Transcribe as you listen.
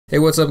Hey,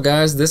 what's up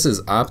guys? This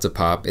is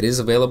OptiPop. It is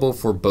available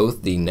for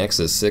both the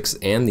Nexus 6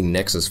 and the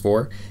Nexus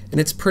 4,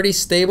 and it's pretty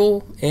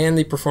stable and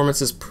the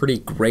performance is pretty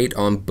great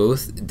on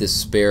both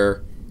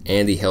Despair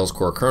and the Hell's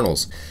Core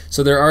kernels.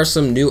 So there are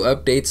some new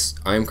updates.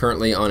 I'm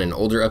currently on an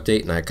older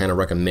update, and I kind of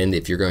recommend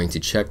if you're going to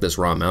check this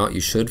ROM out,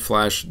 you should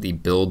flash the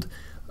build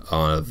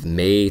of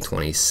May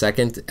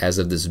 22nd. As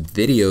of this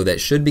video, that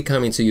should be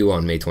coming to you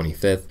on May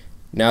 25th.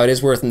 Now it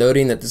is worth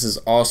noting that this is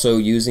also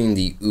using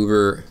the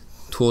Uber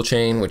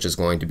toolchain, which is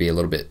going to be a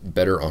little bit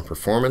better on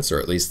performance, or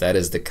at least that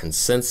is the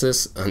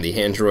consensus on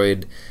the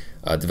Android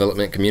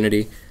development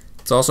community.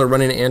 It's also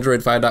running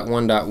Android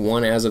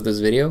 5.1.1 as of this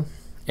video,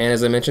 and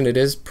as I mentioned, it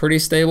is pretty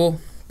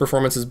stable.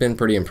 Performance has been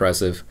pretty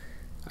impressive.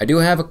 I do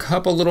have a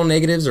couple little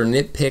negatives or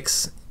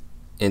nitpicks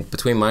in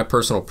between my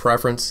personal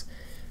preference,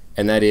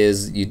 and that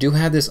is you do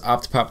have this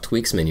OptiPop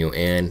tweaks menu,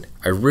 and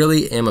I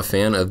really am a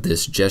fan of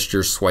this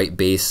gesture swipe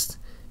based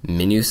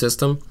menu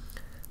system,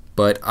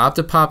 but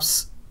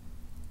OptiPop's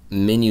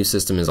menu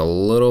system is a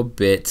little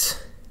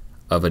bit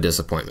of a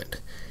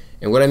disappointment.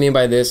 And what I mean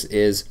by this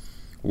is,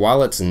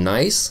 while it's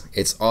nice,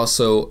 it's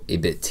also a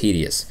bit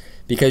tedious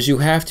because you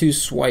have to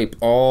swipe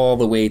all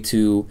the way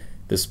to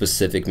the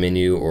specific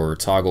menu or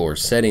toggle or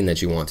setting that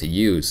you want to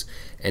use.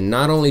 And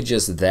not only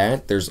just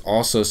that, there's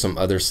also some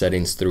other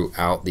settings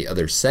throughout the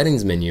other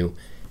settings menu,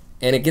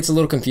 and it gets a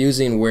little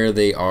confusing where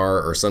they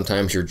are, or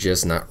sometimes you're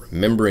just not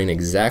remembering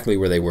exactly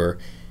where they were,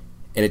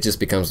 and it just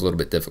becomes a little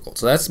bit difficult.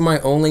 So that's my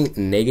only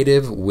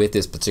negative with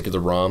this particular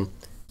ROM.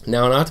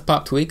 Now in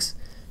OptiPop tweaks,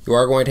 you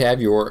are going to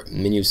have your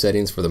menu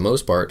settings for the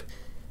most part,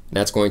 and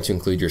that's going to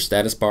include your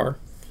status bar,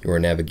 your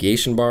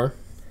navigation bar,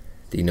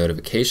 the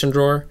notification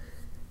drawer,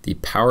 the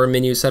power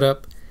menu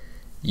setup,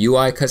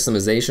 UI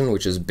customization,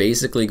 which is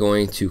basically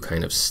going to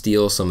kind of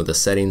steal some of the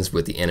settings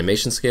with the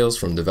animation scales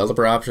from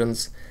developer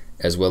options,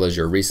 as well as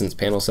your recent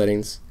panel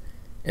settings.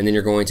 And then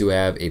you're going to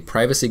have a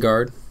privacy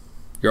guard.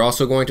 You're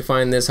also going to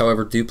find this,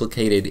 however,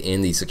 duplicated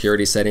in the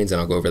security settings, and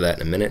I'll go over that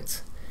in a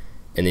minute.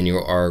 And then you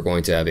are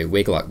going to have a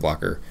wake lock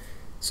blocker,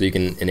 so you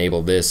can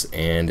enable this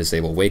and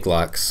disable wake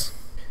locks.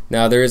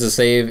 Now there is a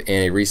save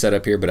and a reset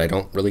up here, but I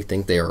don't really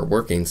think they are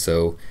working,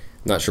 so I'm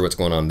not sure what's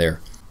going on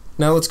there.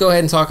 Now let's go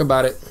ahead and talk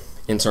about it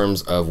in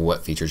terms of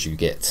what features you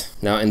get.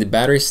 Now in the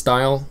battery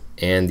style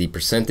and the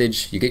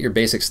percentage, you get your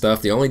basic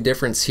stuff. The only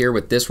difference here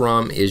with this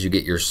ROM is you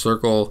get your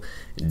circle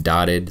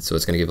dotted, so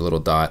it's going to give a little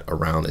dot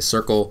around the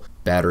circle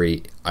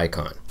battery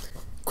icon.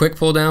 Quick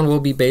pull down will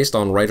be based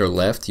on right or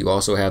left. You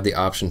also have the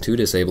option to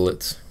disable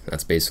it.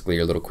 That's basically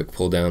your little quick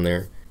pull down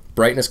there.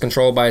 Brightness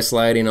control by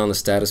sliding on the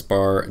status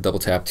bar, double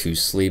tap to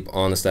sleep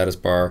on the status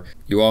bar.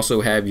 You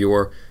also have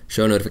your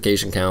show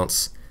notification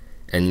counts,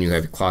 and you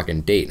have your clock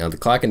and date. Now the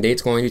clock and date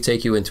is going to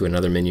take you into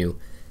another menu,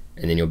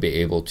 and then you'll be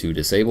able to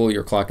disable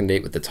your clock and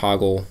date with the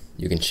toggle.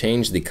 You can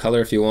change the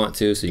color if you want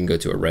to, so you can go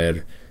to a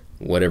red,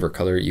 whatever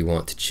color you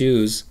want to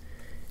choose.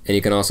 And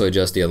you can also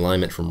adjust the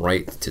alignment from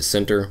right to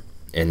center,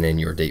 and then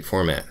your date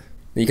format.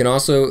 You can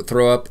also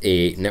throw up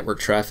a network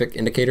traffic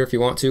indicator if you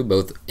want to,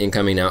 both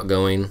incoming,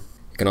 outgoing.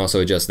 You can also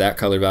adjust that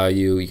color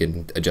value. You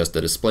can adjust the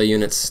display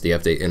units, the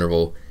update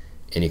interval,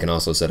 and you can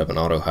also set up an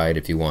auto hide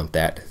if you want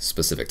that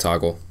specific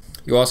toggle.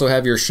 You also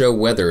have your show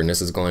weather, and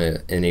this is going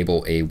to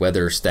enable a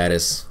weather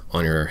status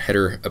on your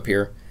header up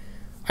here.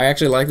 I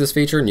actually like this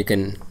feature, and you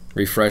can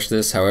refresh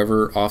this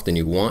however often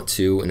you want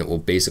to, and it will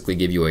basically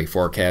give you a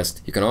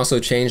forecast. You can also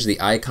change the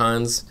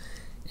icons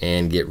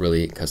and get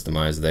really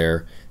customized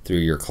there through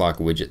your clock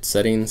widget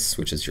settings,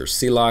 which is your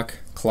C-lock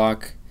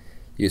clock.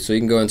 So you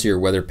can go into your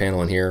weather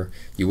panel in here.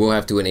 You will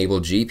have to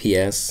enable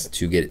GPS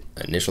to get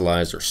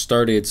initialized or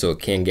started, so it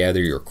can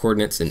gather your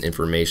coordinates and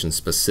information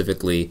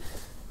specifically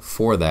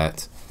for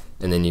that,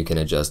 and then you can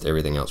adjust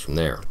everything else from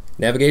there.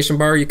 Navigation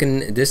bar, you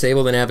can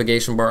disable the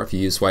navigation bar if you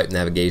use swipe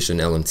navigation,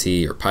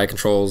 LMT, or PI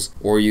controls,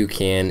 or you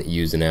can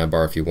use the nav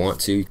bar if you want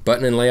to.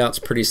 Button and layout's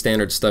pretty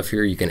standard stuff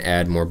here. You can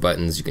add more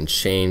buttons. You can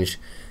change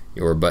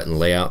your button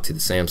layout to the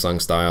Samsung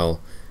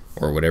style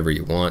or whatever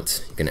you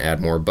want. You can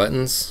add more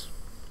buttons,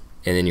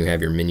 and then you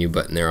have your menu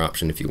button there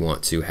option if you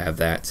want to have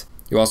that.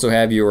 You also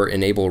have your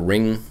enable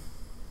ring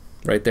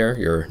right there,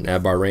 your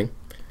nav bar ring.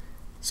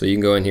 So you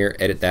can go in here,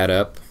 edit that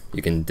up.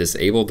 You can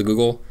disable the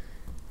Google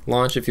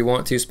launch if you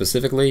want to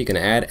specifically. You can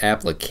add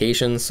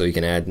applications, so you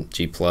can add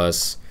G+,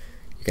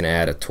 you can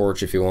add a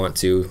torch if you want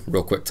to,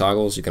 real quick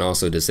toggles. You can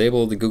also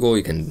disable the Google,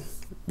 you can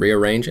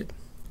rearrange it.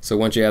 So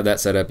once you have that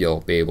set up, you'll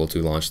be able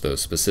to launch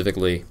those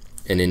specifically,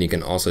 and then you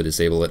can also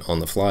disable it on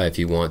the fly if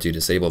you want to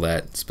disable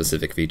that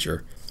specific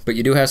feature. But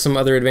you do have some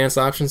other advanced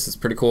options. It's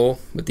pretty cool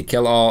with the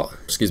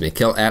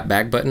kill app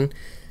back button.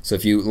 So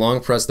if you long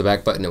press the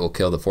back button, it will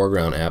kill the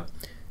foreground app.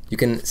 You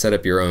can set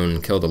up your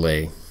own kill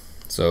delay.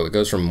 So it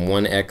goes from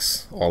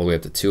 1x all the way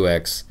up to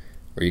 2x,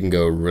 or you can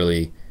go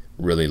really,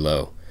 really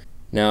low.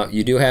 Now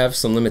you do have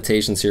some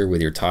limitations here with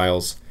your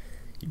tiles.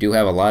 You do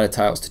have a lot of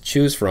tiles to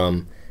choose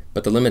from,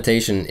 but the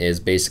limitation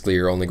is basically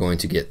you're only going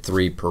to get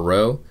 3 per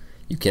row.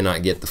 You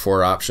cannot get the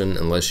 4 option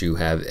unless you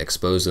have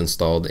Expose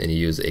installed and you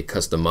use a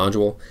custom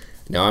module.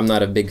 Now I'm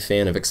not a big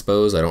fan of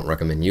Expose, I don't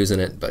recommend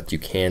using it, but you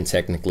can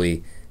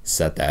technically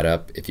set that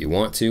up if you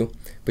want to,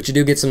 but you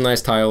do get some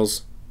nice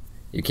tiles.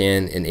 You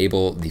can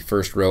enable the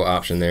first row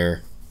option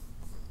there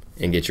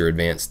and get your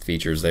advanced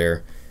features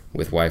there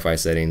with Wi-Fi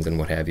settings and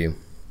what have you.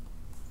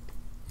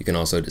 You can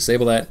also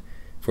disable that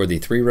for the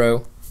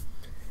 3-row,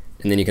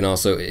 and then you can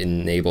also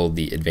enable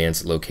the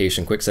advanced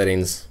location quick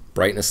settings.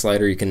 Brightness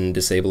slider you can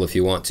disable if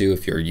you want to,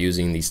 if you're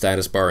using the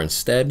status bar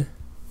instead,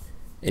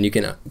 and you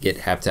can get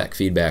haptic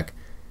feedback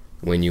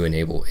when you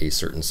enable a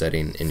certain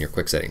setting in your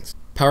quick settings.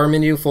 Power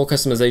menu, full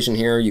customization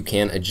here. You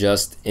can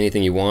adjust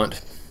anything you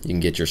want. You can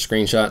get your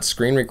screenshot,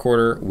 screen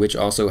recorder, which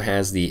also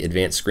has the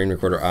advanced screen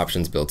recorder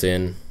options built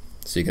in,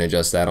 so you can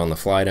adjust that on the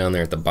fly down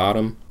there at the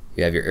bottom.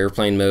 You have your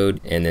airplane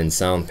mode and then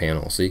sound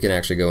panel, so you can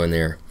actually go in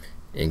there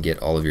and get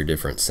all of your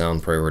different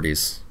sound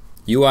priorities.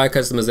 UI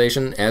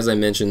customization, as I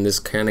mentioned, this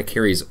kind of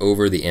carries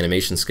over the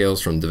animation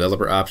scales from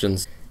developer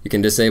options. You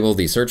can disable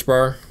the search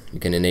bar. You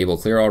can enable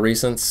clear all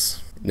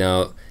recents.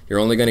 Now, you're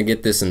only going to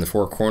get this in the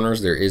 4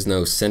 corners. There is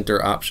no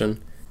center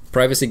option.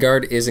 Privacy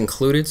guard is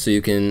included, so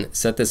you can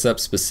set this up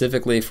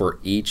specifically for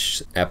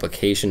each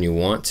application you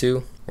want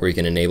to, or you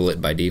can enable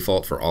it by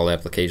default for all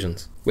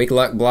applications. Wake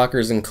lock blocker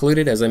is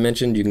included. As I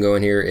mentioned, you can go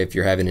in here if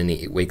you're having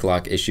any wake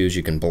lock issues,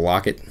 you can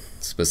block it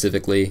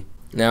specifically.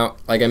 Now,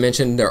 like I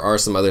mentioned, there are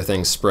some other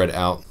things spread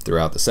out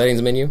throughout the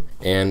settings menu,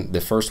 and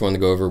the first one to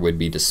go over would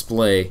be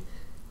display,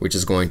 which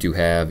is going to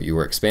have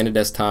your expanded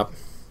desktop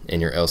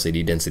and your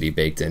LCD density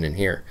baked in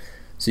here.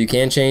 So you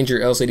can change your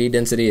LCD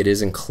density, it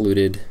is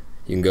included.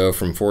 You can go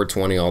from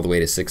 420 all the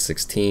way to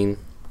 616.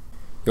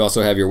 You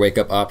also have your wake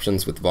up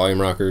options with volume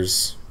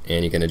rockers,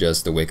 and you can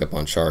adjust the wake up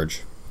on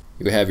charge.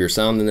 You have your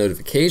sound and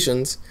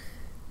notifications,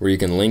 where you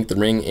can link the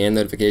ring and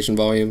notification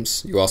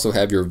volumes. You also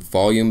have your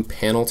volume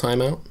panel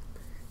timeout.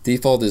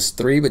 Default is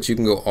 3, but you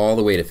can go all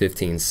the way to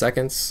 15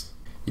 seconds.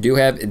 You do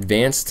have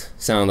advanced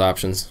sound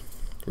options,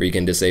 where you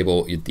can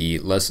disable the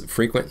less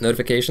frequent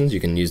notifications. You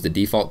can use the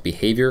default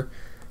behavior,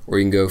 or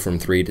you can go from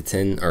 3 to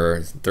 10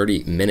 or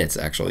 30 minutes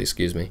actually,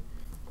 excuse me.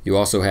 You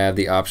also have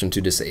the option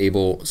to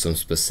disable some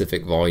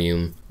specific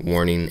volume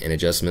warning and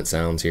adjustment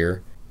sounds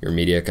here, your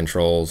media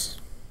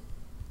controls,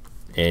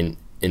 and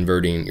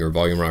inverting your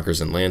volume rockers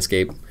and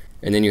landscape.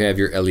 And then you have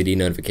your LED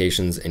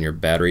notifications and your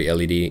battery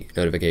LED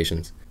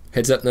notifications.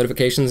 Heads up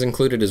notifications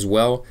included as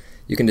well.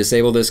 You can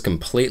disable this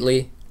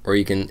completely, or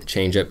you can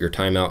change up your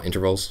timeout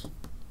intervals.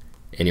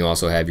 And you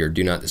also have your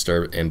do not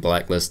disturb and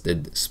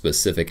blacklisted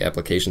specific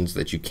applications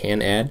that you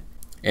can add.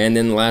 And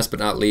then last but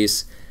not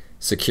least,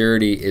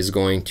 security is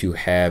going to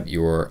have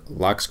your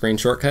lock screen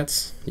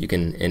shortcuts. You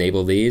can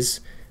enable these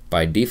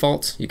by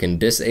default. You can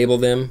disable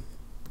them,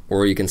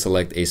 or you can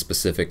select a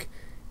specific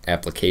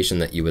application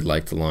that you would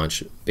like to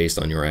launch based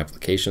on your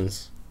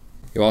applications.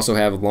 You also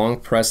have long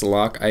press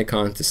lock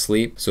icon to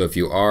sleep. So if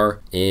you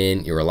are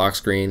in your lock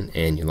screen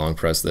and you long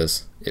press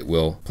this, it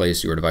will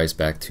place your device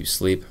back to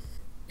sleep.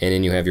 And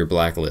then you have your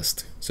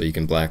blacklist. So you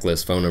can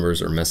blacklist phone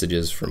numbers or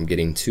messages from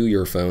getting to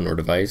your phone or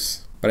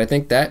device. But I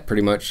think that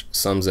pretty much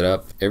sums it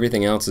up.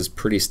 Everything else is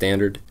pretty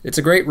standard. It's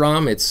a great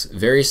ROM. It's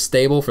very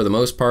stable for the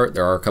most part.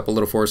 There are a couple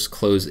little force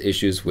close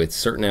issues with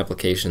certain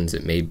applications.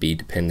 It may be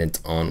dependent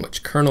on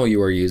which kernel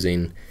you are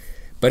using,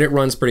 but it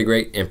runs pretty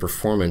great, and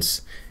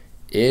performance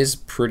is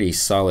pretty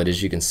solid.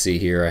 As you can see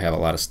here, I have a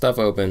lot of stuff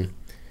open,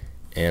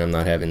 and I'm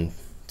not having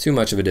too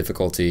much of a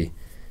difficulty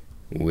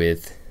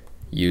with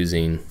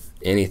using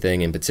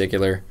anything in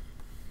particular.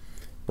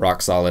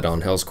 Rock solid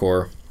on Hell's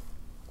Core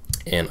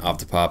and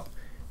OptiPop,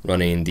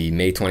 running the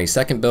May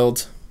 22nd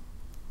build,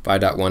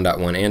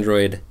 5.1.1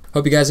 Android.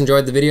 Hope you guys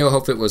enjoyed the video.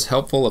 Hope it was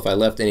helpful. If I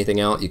left anything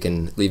out, you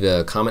can leave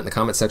a comment in the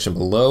comment section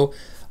below.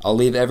 I'll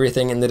leave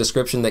everything in the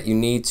description that you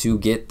need to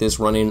get this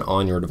running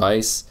on your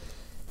device.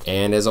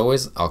 And as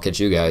always, I'll catch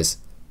you guys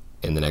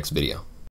in the next video.